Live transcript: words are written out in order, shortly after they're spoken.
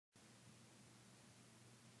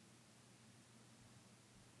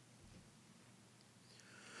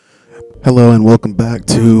Hello and welcome back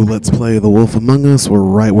to Let's Play The Wolf Among Us. We're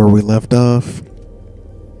right where we left off.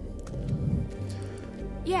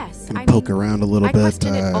 Yes, Gonna poke around a little I bit.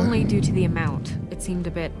 questioned it only due to the amount. It seemed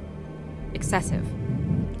a bit excessive.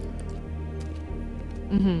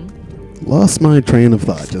 Lost my train of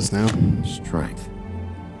thought just now. Strength.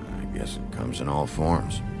 I guess it comes in all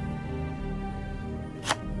forms.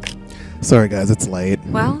 Sorry guys, it's late.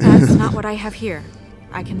 Well, that's not what I have here.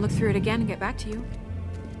 I can look through it again and get back to you.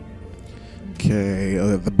 Okay,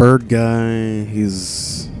 the bird guy,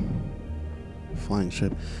 he's flying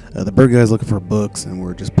ship. The bird guy's looking for books, and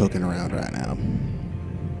we're just poking around right now.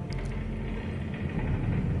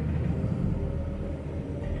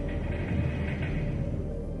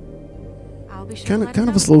 I'll be sure to Kind let of, it kind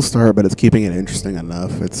of know. a slow start, but it's keeping it interesting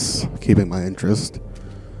enough. It's keeping my interest.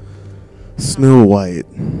 Snow White.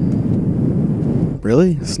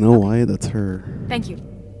 Really? Snow White? That's her. Thank you.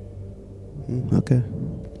 Okay.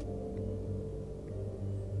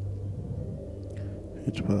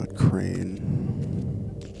 Hitchbot Crane.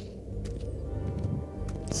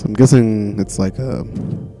 So I'm guessing it's like a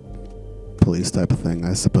police type of thing,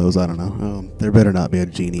 I suppose. I don't know. Oh, there better not be a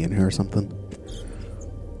genie in here or something.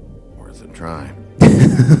 Worth a try.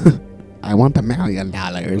 I want $1 million.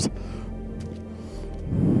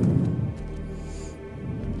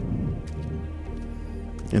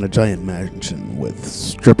 In a giant mansion with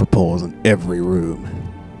stripper poles in every room.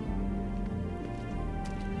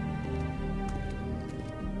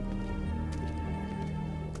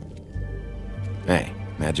 Hey,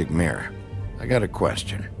 magic mirror. I got a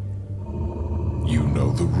question. You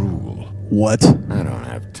know the rule. What? I don't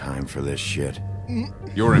have time for this shit.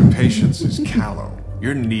 Your impatience is callow.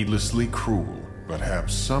 You're needlessly cruel, but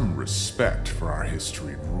have some respect for our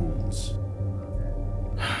history rules.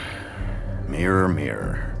 Mirror,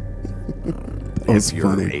 mirror. was If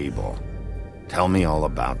you're funny. able, tell me all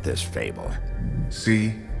about this fable.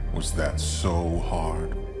 See? Was that so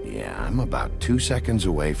hard? Yeah, I'm about 2 seconds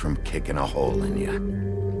away from kicking a hole in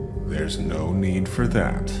you. There's no need for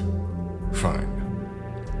that. Fine.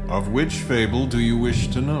 Of which fable do you wish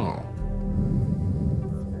to know?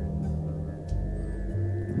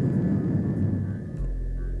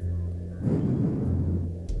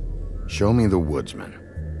 Show me the woodsman.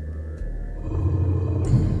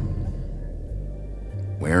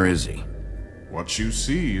 Where is he? What you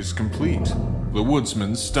see is complete. The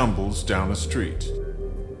woodsman stumbles down a street.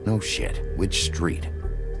 No shit. Which street?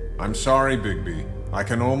 I'm sorry, Bigby. I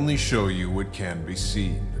can only show you what can be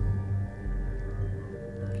seen.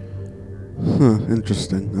 Huh,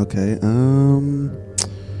 interesting. Okay,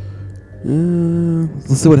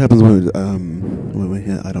 let's see what happens when we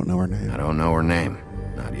hit I don't know her name. I don't know her name.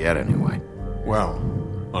 Not yet, anyway. Well,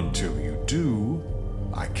 until you do,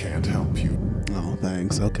 I can't help you. Oh,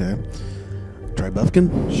 thanks. Okay. Try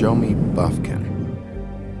Buffkin? Show me Buffkin.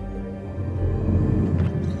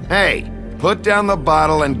 Hey, put down the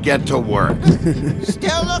bottle and get to work.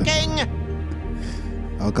 Still looking!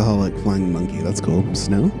 Alcoholic flying monkey. That's cool.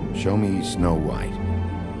 Snow? Show me Snow White.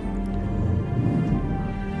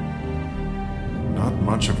 Not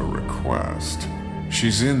much of a request.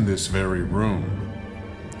 She's in this very room.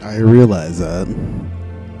 I realize that.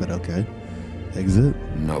 But okay. Exit?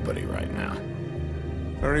 Nobody right now.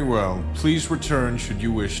 Very well. Please return should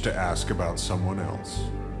you wish to ask about someone else.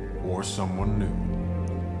 Or someone new.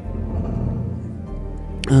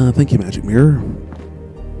 Thank you, Magic Mirror.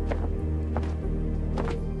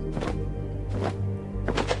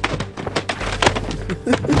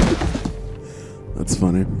 That's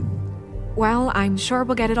funny. Well, I'm sure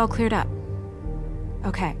we'll get it all cleared up.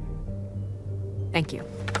 Okay. Thank you.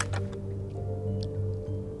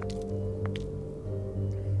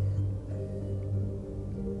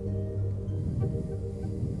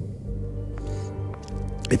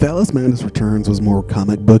 If Alice Madness Returns was more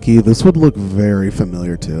comic booky, this would look very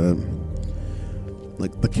familiar to it.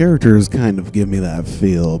 Like, the characters kind of give me that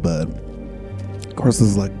feel, but of course this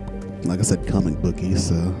is like I said, comic booky,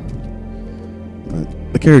 so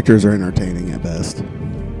but the characters are entertaining at best.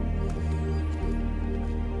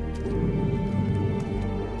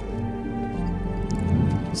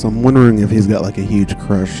 So I'm wondering if he's got like a huge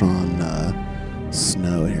crush on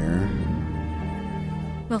Snow here.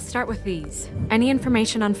 We'll start with these. Any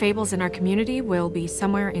information on fables in our community will be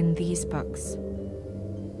somewhere in these books.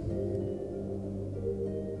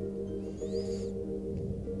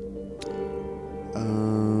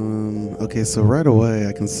 Okay, so right away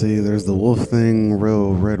I can see there's the wolf thing,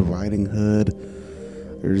 Red Riding Hood.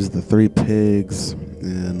 There's the 3 pigs,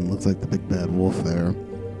 and looks like the big bad wolf there.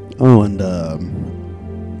 Oh, and the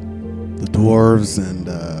dwarves, and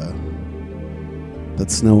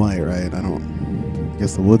that's Snow White, right? I don't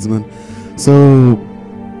guess the woodsman. So,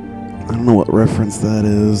 I don't know what reference that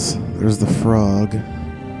is. There's the frog.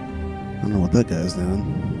 I don't know what that guy's doing.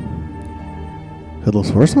 Headless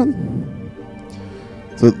Horseman?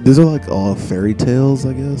 So these are like all fairy tales,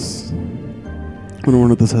 I guess. I wonder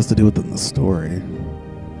what this has to do with in the story.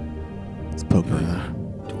 Let's poke around.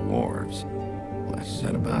 Dwarves. Less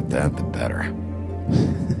said about that, the better.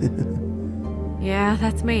 Yeah,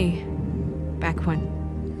 that's me. Back when...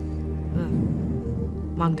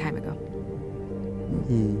 long time ago.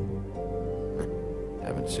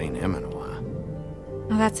 Haven't seen him in a while.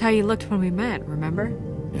 Well, that's how you looked when we met, remember?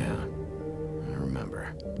 Yeah, I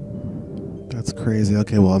remember. That's crazy.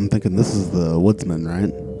 Okay, well, I'm thinking this is the woodsman,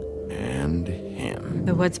 right? And him.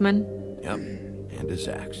 The woodsman? Yep, and his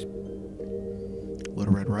axe.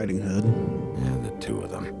 Little Red Riding Hood. And the two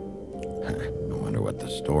of them. I wonder what the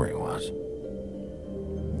story was.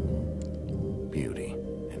 Beauty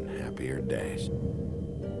and happier days.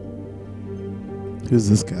 Who's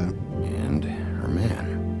this guy? And her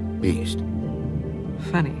man, Beast.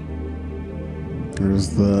 Funny. There's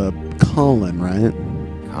the Colin, right?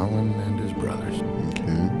 Colin and his brothers.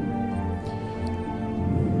 Okay.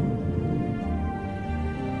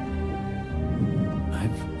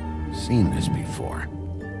 I've seen this before.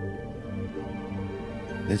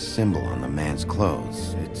 This symbol on the man's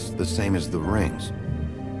clothes, it's the same as the rings.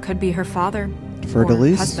 Could be her father.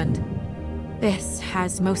 Fer-de-Lys? Or husband. This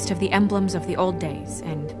has most of the emblems of the old days,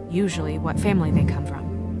 and usually what family they come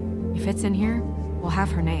from. If it's in here, we'll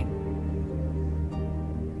have her name.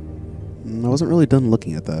 I wasn't really done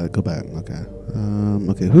looking at that. Go back. Okay.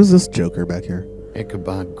 Okay, who's this joker back here?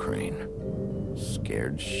 Ichabod Crane.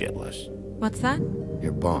 Scared shitless. What's that?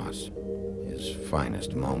 Your boss. His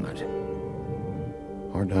finest moment.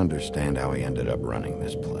 Hard to understand how he ended up running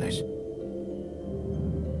this place.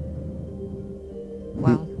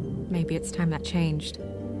 Well, maybe it's time that changed.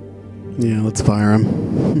 Yeah, let's fire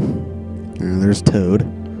him. There's Toad.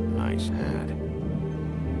 Nice hat.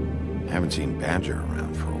 Haven't seen Badger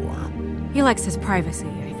around for a while. He likes his privacy,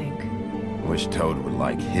 I think. Wish Toad would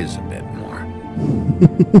like his a bit more.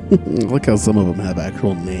 Look how some of them have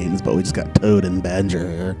actual names, but we just got Toad and Badger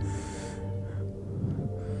here.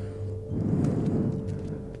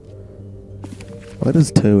 Why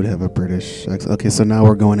does Toad have a British accent? Okay, so now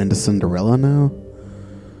we're going into Cinderella now?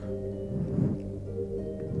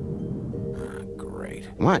 Great.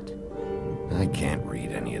 What? I can't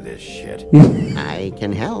read any of this shit. I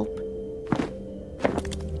can help.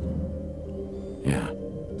 Yeah,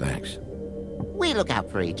 thanks. We look out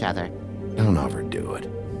for each other. Don't overdo it.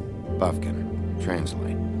 Buffkin,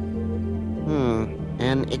 translate.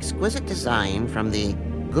 An exquisite design from the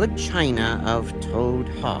good china of Toad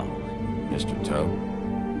Hall. Mr. Toad.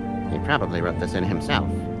 He probably wrote this in himself.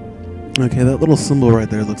 Okay, that little symbol right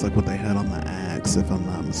there looks like what they had on the axe, if I'm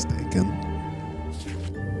not mistaken.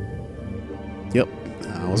 Yep,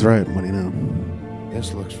 I was right. What do you know?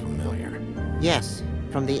 This looks familiar. Yes,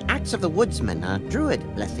 from the Axe of the Woodsman, a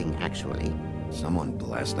druid blessing, actually. Someone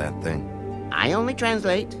bless that thing. I only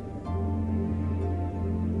translate.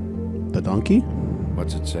 The donkey?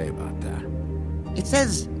 What's it say about that? It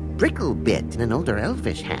says Bricklebit in an older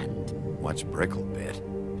elfish hand. What's Bricklebit?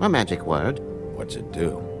 A magic word. What's it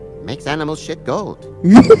do? Makes animals shit gold.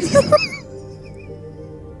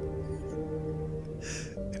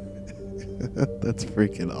 That's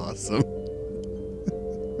freaking awesome.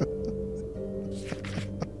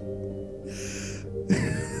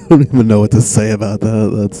 I don't even know what to say about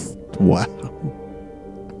that. That's wow.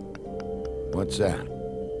 What's that?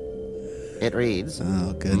 It reads,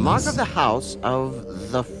 Oh goodness. Mark of the House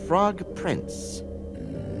of the Frog Prince.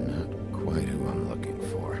 Not quite who I'm looking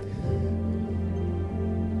for.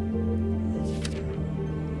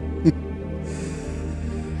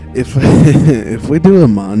 If we do a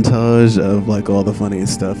montage of like all the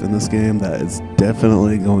funniest stuff in this game, that is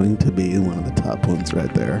definitely going to be one of the top ones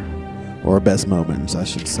right there, or best moments, I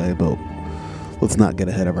should say. But let's not get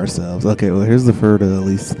ahead of ourselves. Okay, well here's the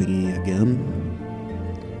Fer-de-Lys thingy again.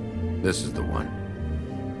 This is the one.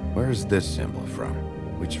 Where's this symbol from?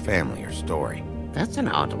 Which family or story? That's an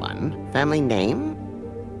odd one. Family name?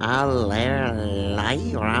 Allerleirauh?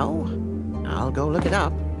 I'll go look it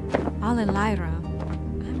up. Allerleirauh.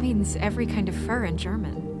 That means every kind of fur in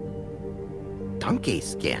German. Donkey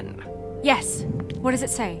skin. Yes. What does it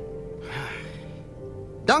say?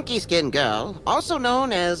 Donkey skin girl, also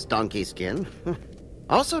known as donkey skin.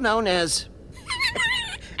 Also known as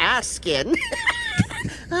ass skin.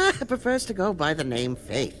 Prefers to go by the name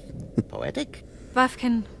Faith. Poetic?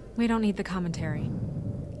 Buffkin, we don't need the commentary.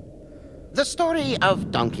 The story of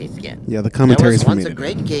Donkey Skin. Yeah, the There commentary's was for me once a to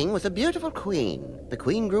great do. king with a beautiful queen. The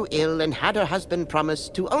queen grew ill and had her husband promise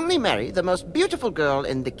to only marry the most beautiful girl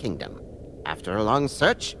in the kingdom. After a long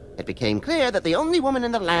search, it became clear that the only woman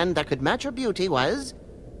in the land that could match her beauty was...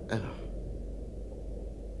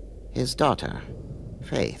 his daughter,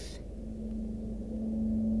 Faith.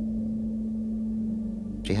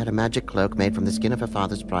 She had a magic cloak made from the skin of her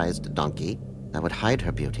father's prized donkey that would hide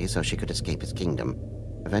her beauty so she could escape his kingdom.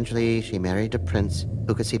 Eventually, she married a prince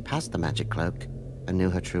who could see past the magic cloak and knew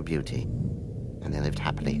her true beauty. And they lived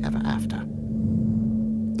happily ever after.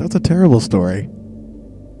 That's a terrible story.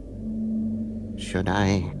 Should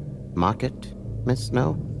I mark it, Miss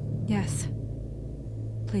Snow? Yes.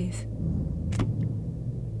 Please.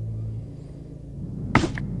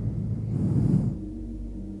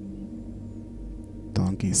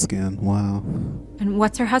 Donkey Skin, wow. And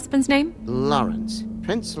what's her husband's name? Lawrence.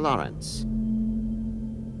 Prince Lawrence.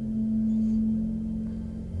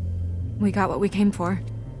 We got what we came for.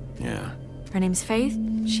 Yeah. Her name's Faith.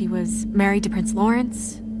 She was married to Prince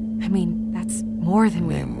Lawrence. I mean, that's more than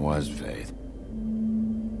we... Name was Faith.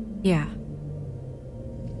 Yeah.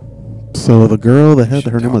 So the girl that had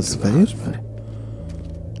Should her name talk was to the Faith? husband.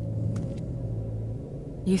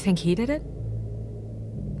 You think he did it?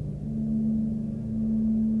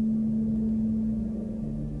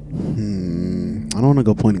 I don't want to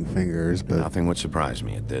go pointing fingers, but Nothing would surprise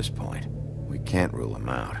me at this point. We can't rule him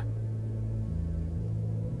out.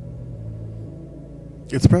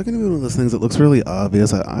 it's probably going to be one of those things that looks really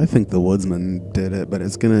obvious. I think the woodsman did it, but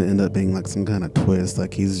it's going to end up being like some kind of twist,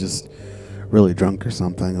 like he's just really drunk or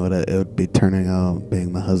something. It would be turning out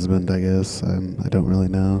being the husband, I guess. I don't really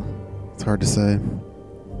know. It's hard to say.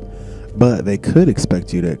 But they could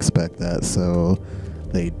expect you to expect that, so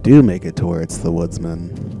they do make it to where it's the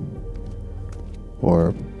woodsman.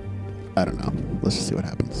 Or, I don't know. Let's just see what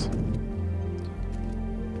happens.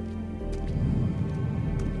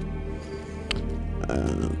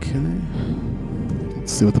 Okay.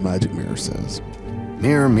 Let's see what the magic mirror says.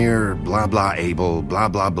 Mirror, mirror, blah blah able, blah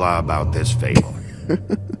blah blah about this fable.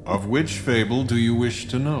 Of which fable do you wish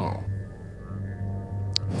to know?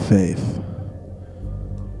 Faith.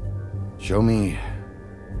 Show me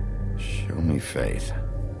Faith.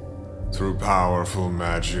 Through powerful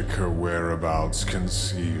magic, her whereabouts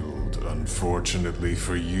concealed. Unfortunately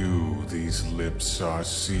for you, these lips are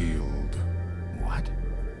sealed. What?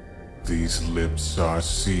 These lips are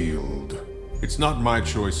sealed. It's not my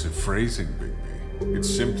choice of phrasing, Bigby. It's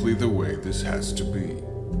simply the way this has to be.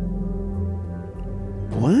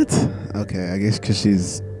 What? Okay, I guess because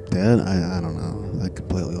she's dead? I don't know. I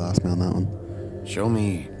completely lost me on that one. Show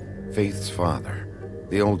me Faith's father,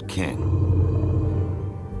 the old king.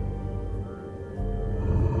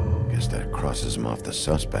 Guess that crosses him off the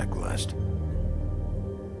suspect list.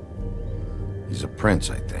 He's a prince,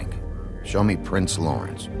 I think. Show me Prince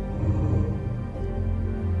Lawrence.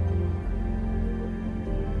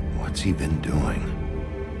 What's he been doing?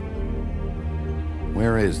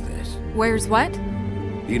 Where is this? Where's what?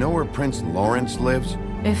 Do you know where Prince Lawrence lives?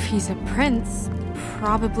 If he's a prince,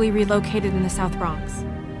 probably relocated in the South Bronx.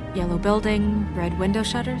 Yellow building, red window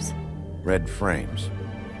shutters. Red frames.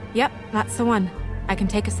 Yep, that's the one. I can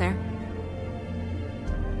take us there.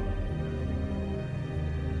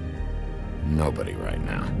 Nobody right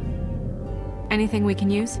now. Anything we can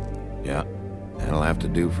use? Yeah, that'll have to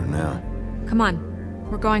do for now. Come on,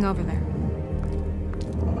 we're going over there.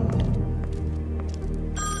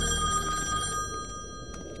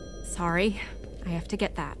 Sorry, I have to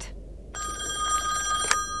get that.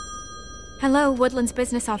 Hello, Woodland's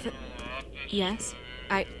business office. Yes,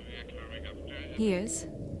 He is.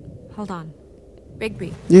 Hold on.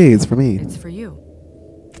 Bigby, Yay, it's for me. it's for you.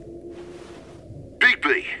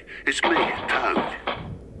 Bigby, it's me, Toad.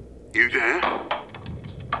 You there?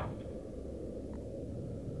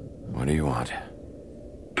 What do you want?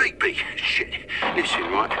 Bigby, shit. Listen,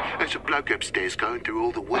 right, there's a bloke upstairs going through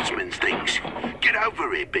all the woodsman's things. Get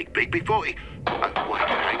over here, Bigby, before he... Oh, wait,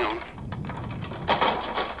 hang on.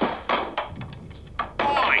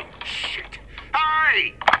 Oi, shit.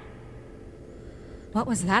 Hey! What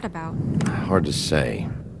was that about? Hard to say.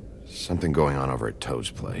 Something going on over at Toad's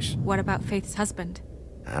place. What about Faith's husband?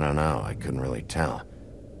 I don't know, I couldn't really tell.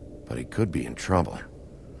 But he could be in trouble.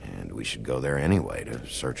 And we should go there anyway to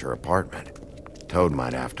search her apartment. Toad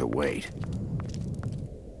might have to wait.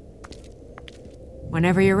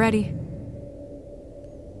 Whenever you're ready.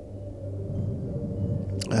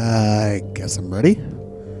 I guess I'm ready.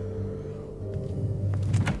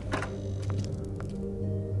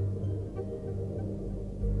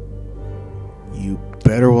 You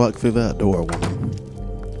better walk through that door, woman.